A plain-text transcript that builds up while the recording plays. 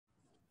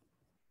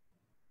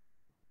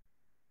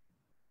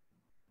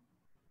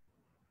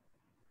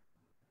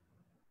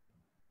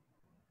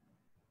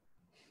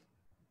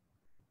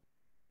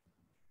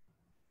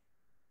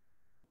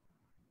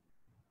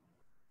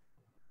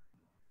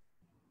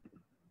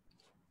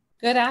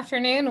Good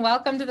afternoon.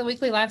 Welcome to the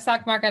weekly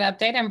livestock market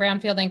update. I'm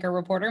Brownfield anchor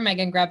reporter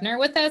Megan Grebner.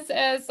 With us,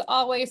 as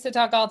always, to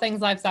talk all things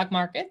livestock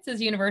markets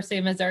is University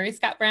of Missouri,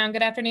 Scott Brown.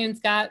 Good afternoon,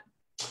 Scott.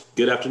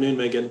 Good afternoon,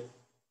 Megan.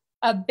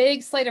 A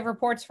big slate of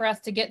reports for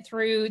us to get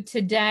through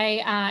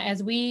today.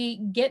 As we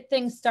get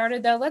things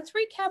started, though, let's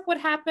recap what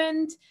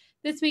happened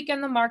this week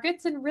in the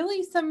markets and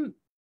really some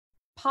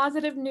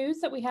positive news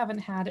that we haven't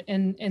had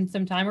in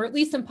some time, or at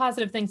least some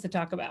positive things to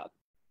talk about.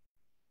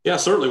 Yeah,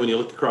 certainly when you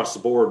look across the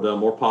board,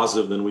 more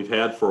positive than we've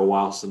had for a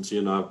while since you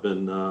and I've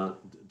been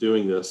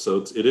doing this.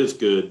 So it is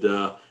good.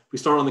 If we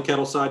start on the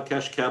cattle side,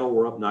 cash cattle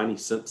were up 90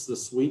 cents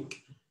this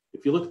week.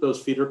 If you look at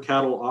those feeder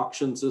cattle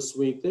auctions this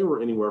week, they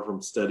were anywhere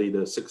from steady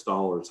to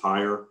 $6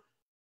 higher.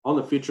 On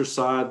the future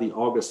side, the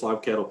August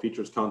live cattle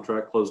futures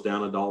contract closed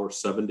down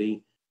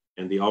 $1.70,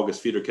 and the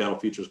August feeder cattle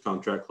futures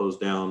contract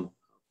closed down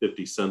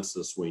 50 cents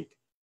this week.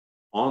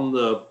 On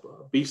the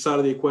beef side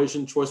of the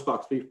equation, choice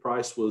box beef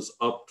price was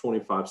up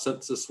 25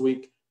 cents this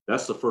week.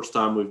 That's the first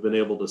time we've been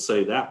able to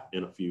say that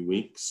in a few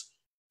weeks.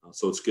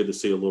 So it's good to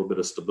see a little bit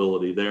of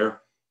stability there.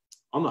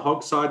 On the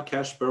hog side,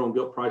 cash barrel and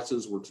gilt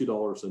prices were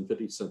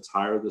 $2.50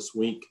 higher this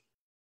week.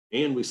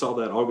 And we saw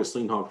that August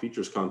lean hog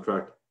futures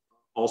contract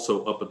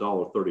also up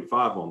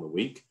 $1.35 on the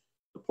week.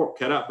 The pork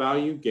cutout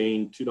value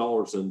gained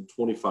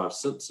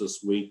 $2.25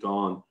 this week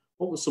on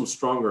what was some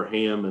stronger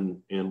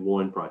ham and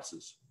loin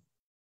prices.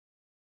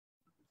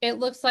 It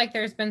looks like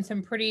there's been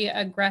some pretty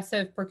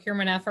aggressive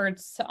procurement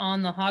efforts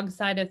on the hog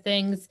side of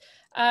things.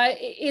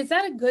 Is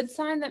that a good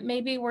sign that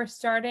maybe we're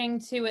starting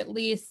to at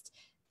least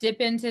dip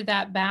into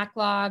that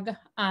backlog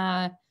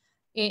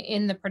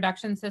in the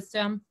production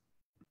system?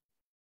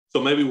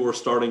 So maybe we're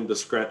starting to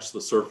scratch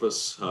the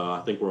surface.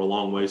 I think we're a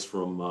long ways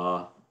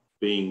from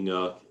being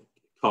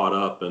caught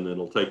up, and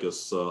it'll take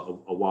us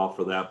a while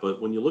for that.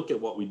 But when you look at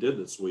what we did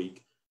this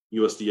week,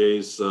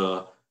 USDA's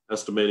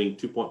estimating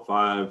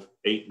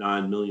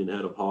 2.589 million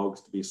head of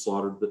hogs to be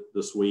slaughtered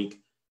this week.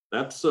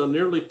 That's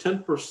nearly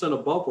 10%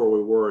 above where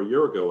we were a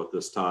year ago at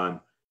this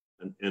time,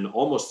 and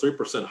almost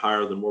 3%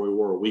 higher than where we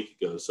were a week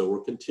ago. So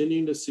we're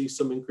continuing to see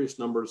some increased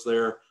numbers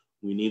there.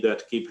 We need that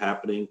to keep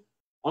happening.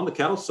 On the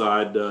cattle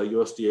side,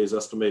 USDA is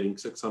estimating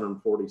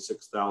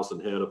 646,000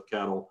 head of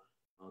cattle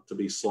to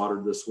be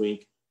slaughtered this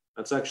week.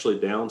 That's actually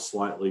down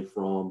slightly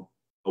from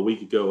a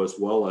week ago as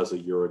well as a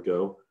year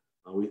ago.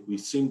 We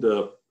seem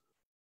to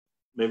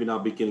maybe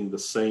not be getting the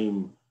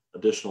same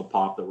additional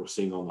pop that we're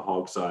seeing on the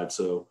hog side.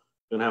 So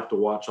gonna have to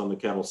watch on the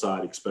cattle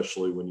side,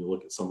 especially when you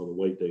look at some of the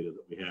weight data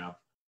that we have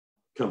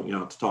coming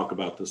out to talk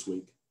about this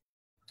week.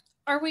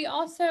 Are we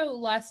also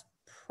less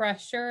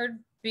pressured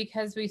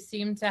because we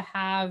seem to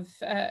have,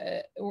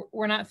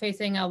 we're not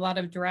facing a lot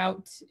of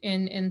drought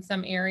in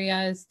some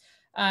areas?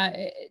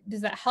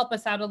 Does that help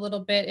us out a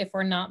little bit if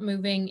we're not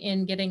moving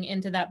in getting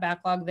into that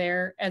backlog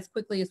there as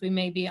quickly as we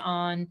may be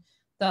on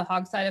the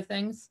hog side of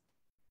things?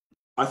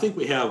 I think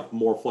we have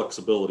more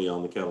flexibility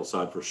on the cattle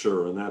side for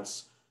sure, and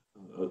that's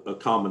a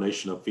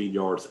combination of feed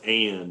yards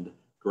and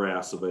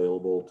grass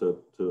available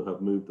to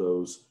have moved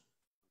those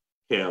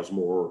calves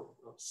more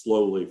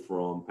slowly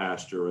from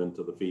pasture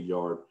into the feed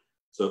yard.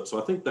 So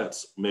I think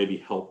that's maybe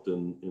helped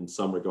in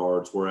some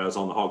regards, whereas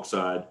on the hog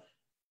side,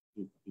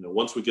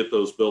 once we get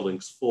those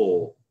buildings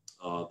full,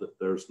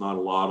 there's not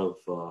a lot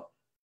of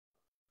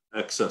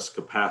excess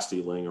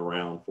capacity laying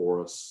around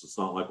for us. It's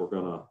not like we're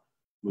going to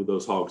move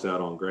those hogs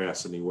out on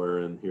grass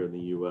anywhere here in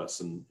the U.S.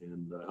 and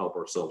help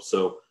ourselves.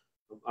 So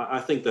I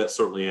think that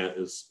certainly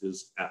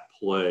is at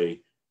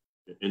play.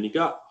 And you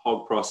got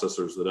hog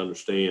processors that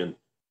understand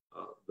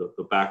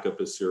the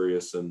backup is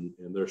serious, and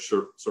they're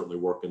certainly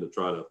working to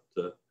try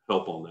to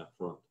help on that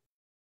front.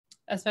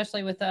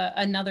 Especially with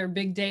another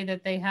big day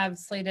that they have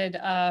slated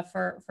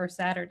for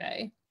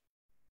Saturday.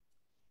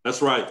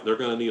 That's right. They're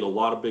going to need a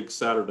lot of big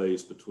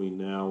Saturdays between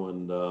now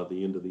and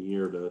the end of the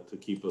year to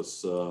keep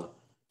us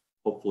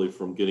hopefully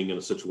from getting in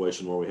a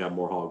situation where we have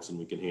more hogs than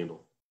we can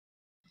handle.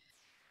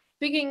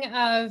 Speaking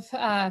of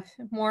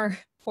more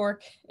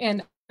pork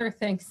and other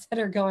things that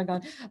are going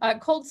on,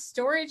 cold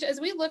storage, as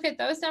we look at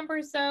those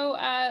numbers, though,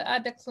 a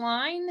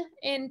decline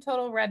in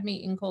total red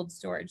meat in cold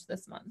storage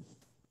this month.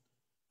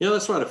 Yeah,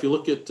 that's right. If you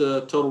look at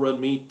total red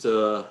meat,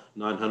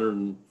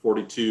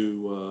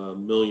 942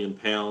 million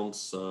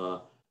pounds,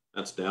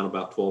 that's down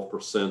about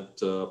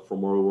 12%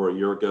 from where we were a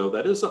year ago.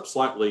 That is up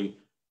slightly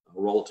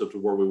relative to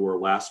where we were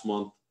last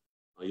month.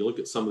 You look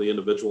at some of the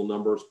individual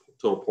numbers,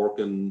 total pork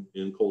in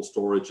cold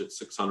storage at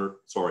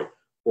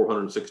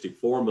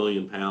 464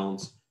 million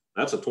pounds.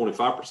 That's a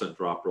 25%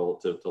 drop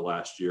relative to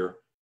last year.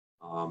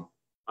 I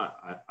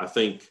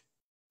think,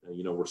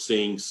 we're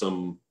seeing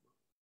some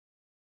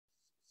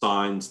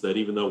signs that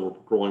even though we're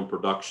growing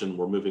production,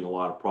 we're moving a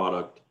lot of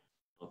product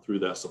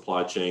through that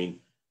supply chain.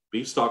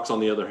 Beef stocks, on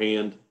the other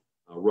hand,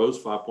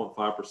 rose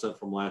 5.5%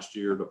 from last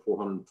year to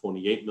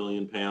 428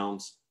 million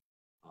pounds.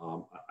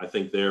 I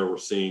think there we're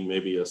seeing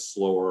maybe a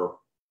slower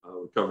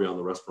recovery on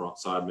the restaurant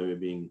side, maybe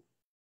being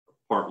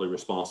partly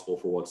responsible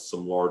for what's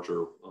some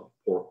larger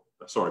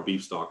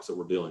beef stocks that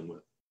we're dealing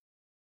with.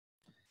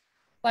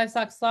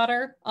 Livestock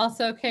slaughter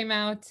also came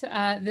out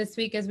this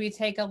week as we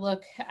take a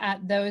look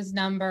at those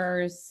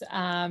numbers.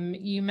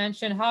 You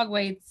mentioned hog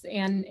weights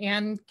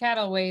and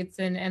cattle weights,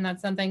 and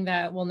that's something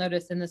that we'll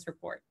notice in this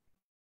report.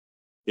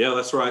 Yeah,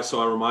 that's right.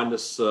 So I remind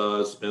us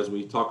as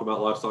we talk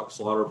about livestock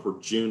slaughter for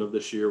June of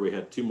this year, we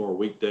had 2 more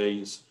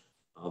weekdays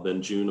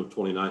than June of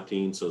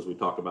 2019. So as we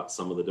talk about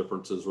some of the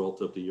differences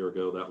relative to a year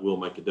ago, that will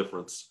make a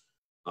difference.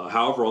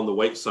 However, on the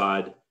weight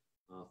side,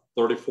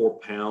 34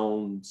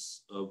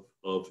 pounds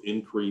of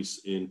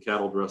increase in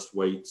cattle dressed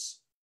weights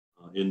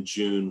in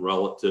June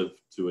relative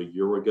to a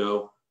year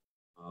ago.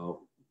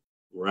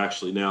 We're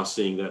actually now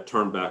seeing that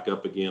turn back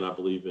up again, I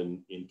believe,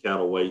 in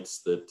cattle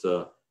weights.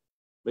 That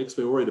makes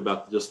me worried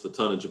about just the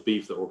tonnage of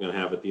beef that we're going to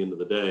have at the end of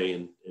the day.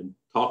 And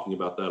talking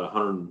about that,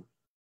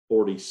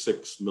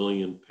 146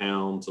 million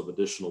pounds of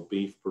additional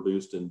beef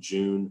produced in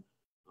June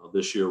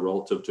this year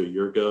relative to a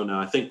year ago. Now,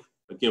 I think,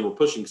 again, we're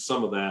pushing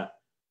some of that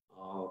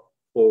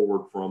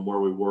forward from where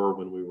we were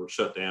when we were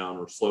shut down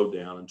or slowed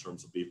down in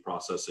terms of beef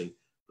processing.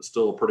 But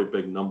still a pretty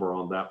big number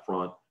on that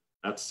front.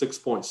 That's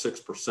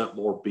 6.6%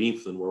 more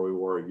beef than where we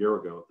were a year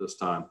ago at this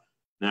time.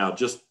 Now,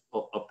 just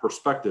a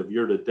perspective,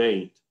 year to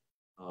date,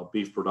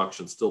 beef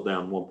production still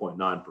down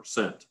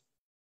 1.9%.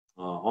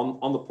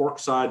 On the pork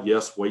side,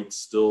 yes, weights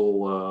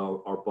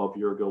still are above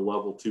year ago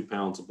level, 2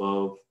 pounds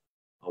above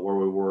where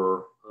we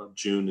were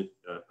June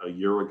a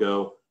year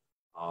ago.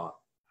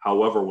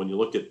 However, when you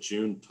look at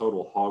June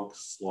total hog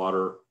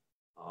slaughter,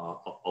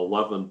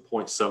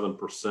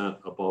 11.7%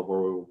 above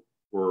where we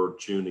were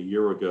June a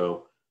year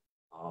ago.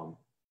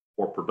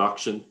 For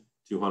production,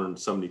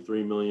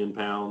 273 million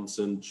pounds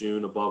in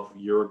June above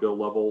year ago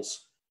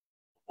levels,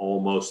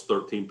 almost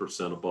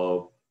 13%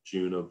 above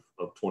June of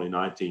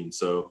 2019.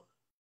 So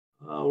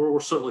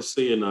we're certainly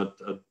seeing a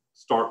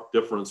stark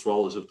difference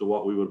relative to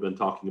what we would have been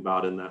talking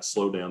about in that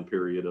slowdown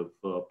period of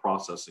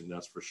processing,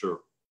 that's for sure.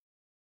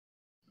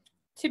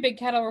 2 big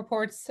cattle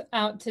reports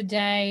out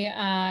today.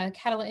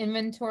 Cattle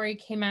inventory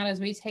came out as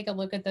we take a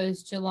look at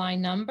those July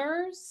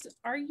numbers.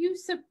 Are you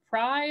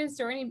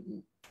surprised or any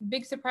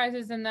big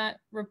surprises in that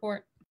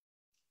report?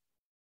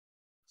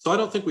 So I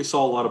don't think we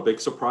saw a lot of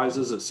big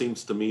surprises. It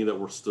seems to me that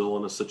we're still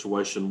in a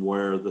situation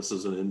where this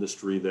is an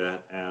industry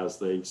that, as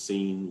they've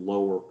seen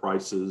lower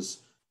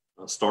prices,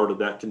 started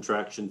that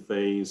contraction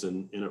phase,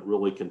 and it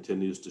really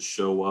continues to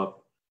show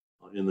up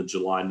in the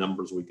July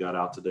numbers we got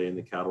out today in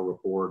the cattle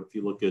report. If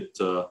you look at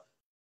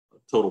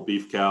total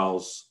beef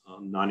cows,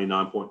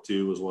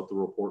 99.2 is what the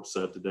report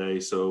said today.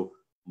 So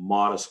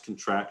modest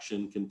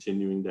contraction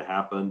continuing to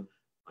happen.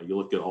 You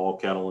look at all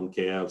cattle and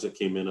calves, it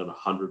came in at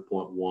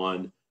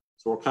 100.1.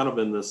 So we're kind of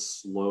in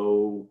this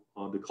slow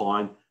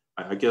decline.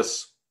 I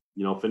guess,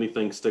 if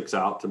anything sticks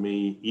out to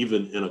me,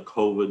 even in a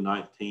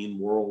COVID-19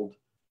 world,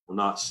 we're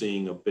not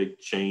seeing a big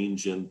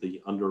change in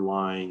the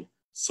underlying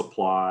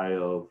supply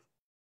of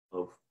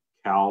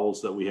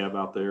cows that we have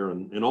out there.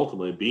 And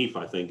ultimately beef,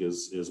 I think,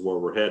 is where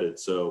we're headed.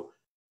 So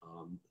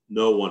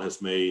no one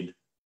has made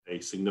a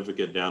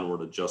significant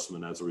downward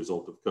adjustment as a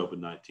result of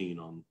COVID-19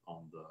 on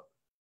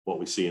what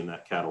we see in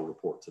that cattle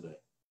report today.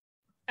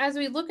 As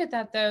we look at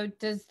that, though,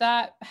 does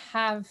that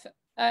have,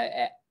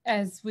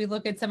 as we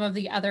look at some of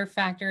the other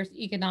factors,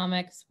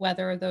 economics,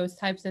 weather, those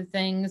types of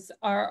things,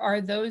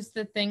 are those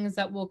the things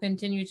that we'll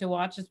continue to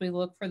watch as we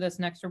look for this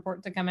next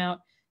report to come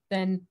out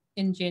then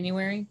in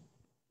January?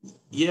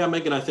 Yeah,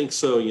 Megan, I think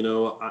so.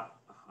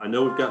 I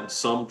know we've gotten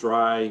some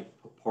dry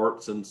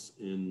parts in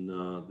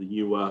the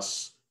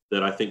U.S.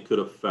 that I think could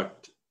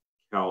affect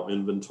cow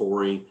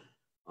inventory.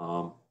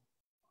 I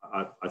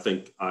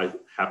think I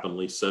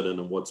happily set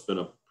in what's been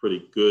a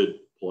pretty good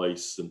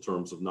place in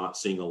terms of not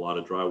seeing a lot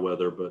of dry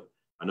weather, but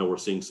I know we're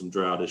seeing some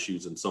drought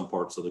issues in some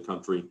parts of the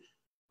country.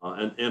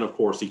 And of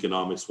course,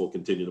 economics will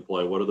continue to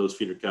play. What are those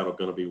feeder cattle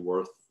going to be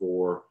worth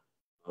for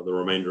the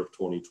remainder of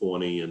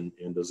 2020? And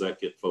does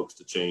that get folks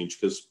to change?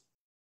 Because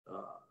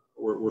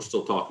we're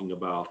still talking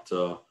about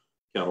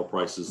cattle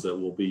prices that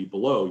will be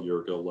below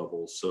year-ago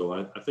levels. So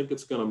I think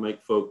it's going to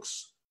make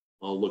folks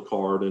look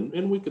hard,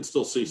 and we could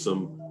still see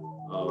some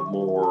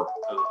more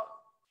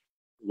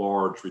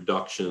large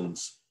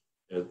reductions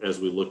as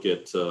we look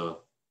at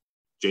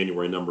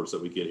January numbers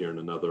that we get here in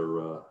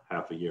another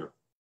half a year.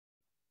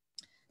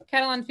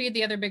 Cattle on feed,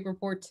 the other big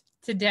report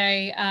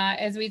today,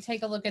 as we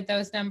take a look at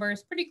those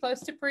numbers, pretty close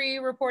to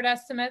pre-report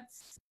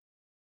estimates.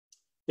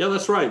 Yeah,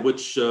 that's right,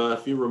 which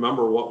if you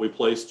remember what we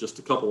placed just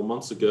a couple of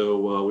months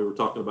ago, we were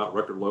talking about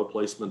record low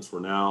placements. We're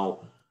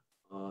now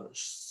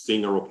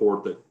seeing a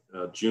report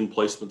that June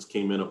placements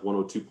came in at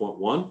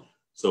 102.1,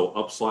 so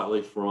up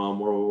slightly from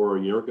where we were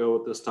a year ago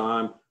at this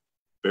time,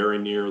 very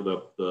near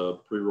the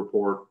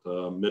pre-report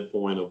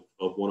midpoint of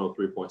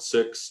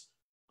 103.6.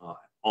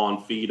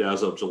 On feed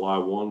as of July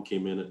 1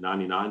 came in at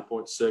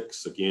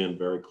 99.6, again,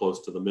 very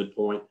close to the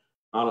midpoint.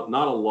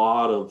 Not a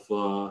lot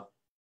of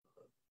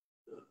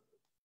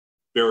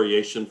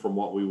variation from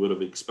what we would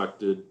have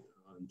expected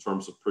in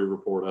terms of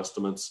pre-report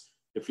estimates.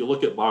 If you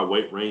look at by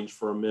weight range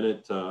for a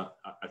minute,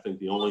 I think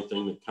the only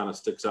thing that kind of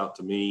sticks out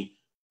to me,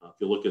 if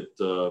you look at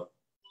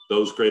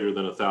Those greater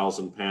than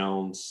 1,000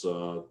 pounds,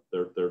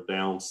 they're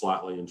down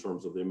slightly in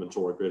terms of the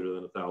inventory greater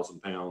than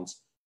 1,000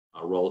 pounds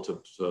relative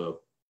to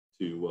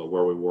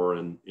where we were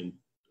in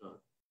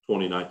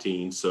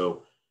 2019.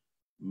 So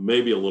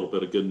maybe a little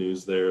bit of good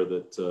news there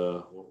that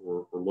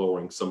we're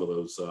lowering some of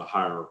those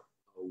higher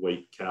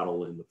weight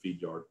cattle in the feed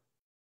yard.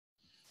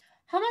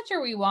 How much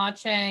are we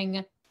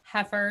watching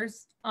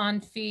heifers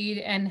on feed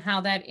and how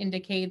that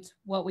indicates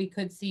what we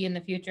could see in the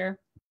future?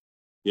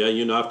 Yeah,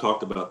 I've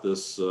talked about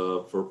this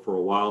for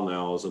a while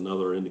now as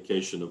another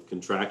indication of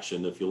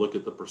contraction. If you look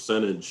at the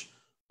percentage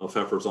of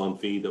heifers on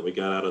feed that we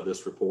got out of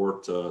this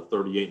report,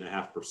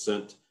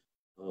 38.5%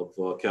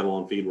 of cattle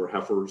on feed were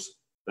heifers.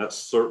 That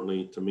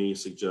certainly, to me,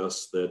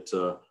 suggests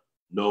that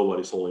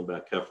nobody's holding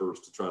back heifers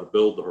to try to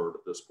build the herd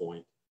at this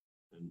point.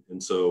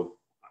 And so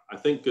I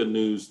think good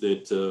news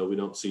that we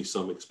don't see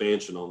some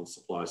expansion on the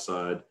supply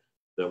side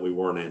that we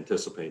weren't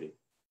anticipating.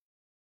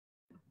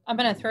 I'm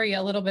going to throw you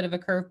a little bit of a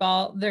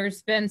curveball.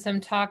 There's been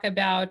some talk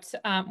about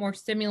more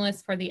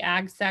stimulus for the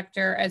ag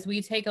sector. As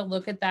we take a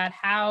look at that,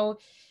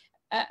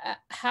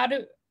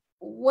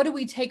 what do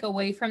we take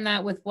away from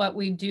that with what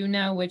we do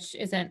know, which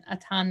isn't a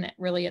ton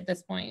really at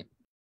this point?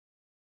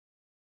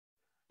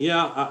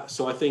 Yeah,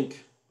 so I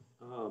think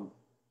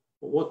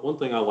one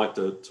thing I like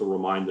to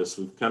remind us,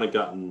 we've kind of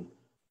gotten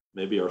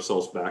maybe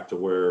ourselves back to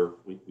where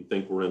we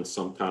think we're in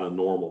some kind of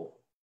normal.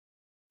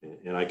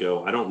 And I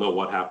don't know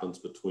what happens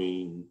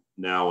between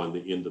now and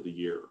the end of the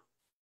year.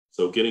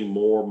 So getting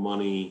more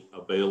money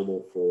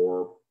available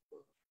for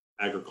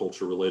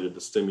agriculture related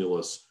to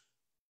stimulus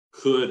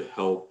could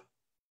help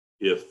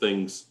if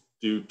things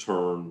do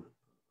turn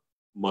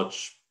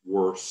much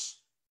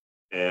worse,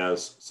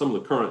 as some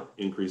of the current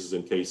increases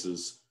in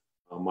cases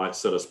might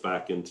set us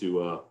back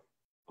into a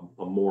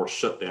more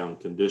shutdown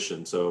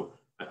condition. So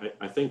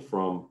I think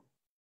from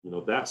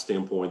that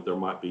standpoint, there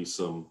might be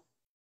some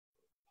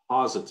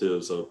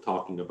positives of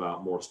talking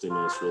about more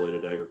stimulus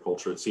related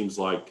agriculture. It seems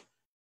like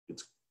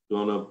it's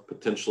going to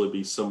potentially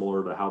be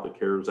similar to how the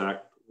CARES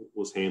Act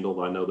was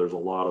handled. I know there's a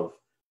lot of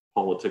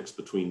politics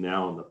between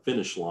now and the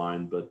finish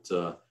line, but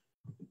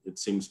it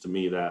seems to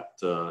me that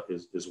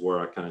is where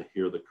I kind of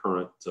hear the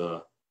current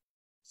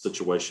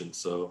situation.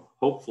 So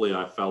hopefully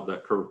I fouled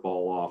that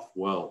curveball off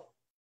well.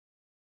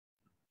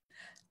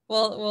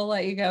 We'll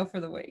let you go for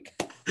the week.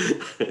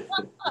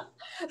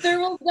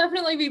 There will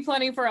definitely be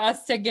plenty for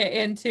us to get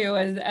into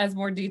as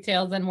more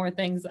details and more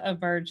things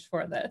emerge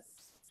for this.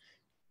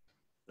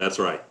 That's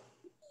right.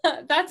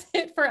 That's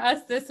it for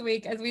us this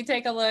week as we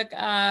take a look.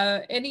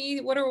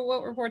 What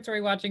reports are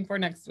we watching for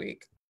next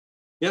week?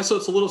 Yeah, so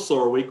it's a little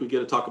slower week. We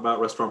get to talk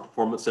about Restaurant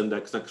Performance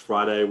Index next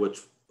Friday,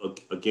 which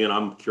again,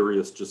 I'm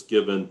curious, just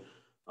given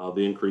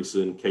the increase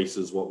in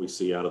cases, what we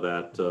see out of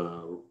that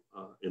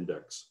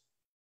index.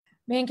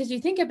 Man, because you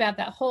think about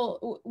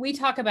we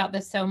talk about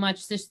this so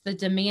much, just the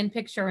demand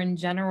picture in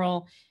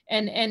general,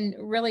 and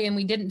really, and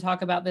we didn't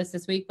talk about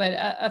this week, but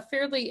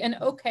an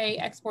okay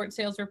export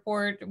sales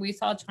report. We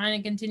saw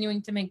China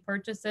continuing to make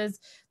purchases.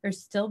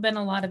 There's still been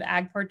a lot of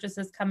ag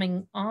purchases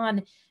coming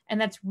on,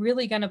 and that's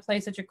really going to play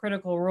such a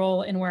critical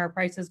role in where our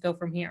prices go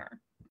from here.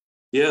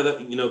 Yeah,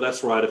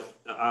 that's right. If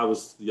I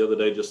was the other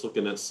day just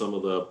looking at some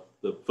of the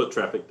foot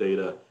traffic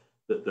data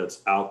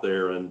that's out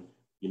there, and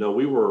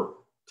we were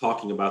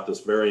talking about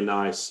this very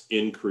nice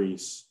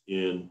increase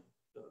in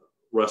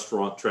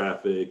restaurant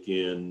traffic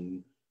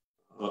and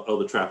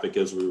other traffic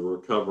as we were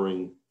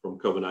recovering from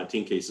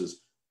COVID-19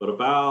 cases. But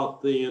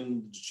about the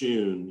end of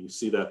June, you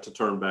see that to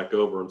turn back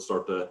over and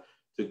start to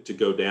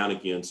go down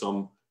again.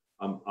 So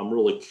I'm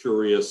really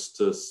curious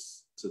to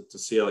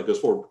see how that goes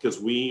forward, because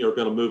we are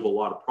going to move a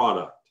lot of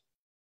product,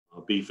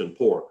 beef and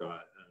pork,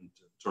 in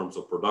terms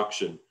of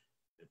production.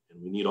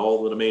 And we need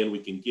all the demand we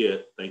can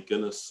get. Thank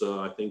goodness,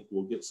 I think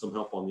we'll get some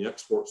help on the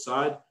export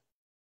side,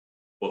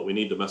 but we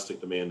need domestic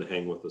demand to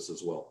hang with us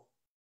as well.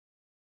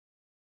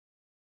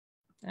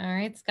 All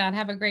right, Scott,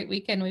 have a great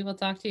weekend. We will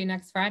talk to you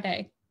next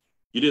Friday.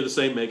 You do the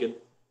same, Megan.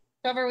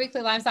 Dover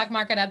Weekly Livestock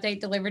Market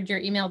Update delivered to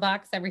your email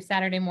box every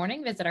Saturday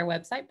morning. Visit our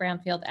website,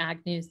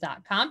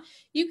 brownfieldagnews.com.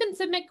 You can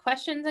submit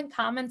questions and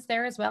comments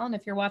there as well. And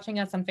if you're watching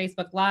us on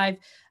Facebook Live,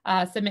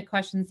 submit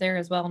questions there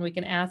as well, and we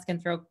can ask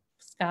and throw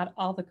Scott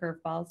all the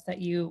curveballs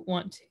that you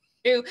want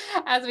to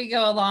as we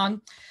go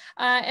along.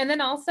 And then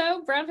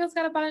also, Brownfield's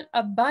got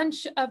a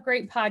bunch of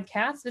great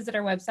podcasts. Visit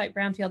our website,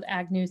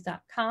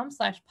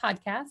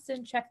 brownfieldagnews.com/podcasts,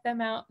 and check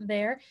them out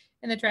there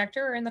in the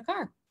tractor or in the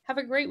car. Have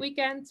a great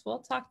weekend. We'll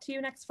talk to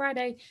you next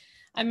Friday.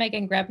 I'm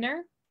Megan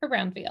Grebner for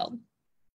Brownfield.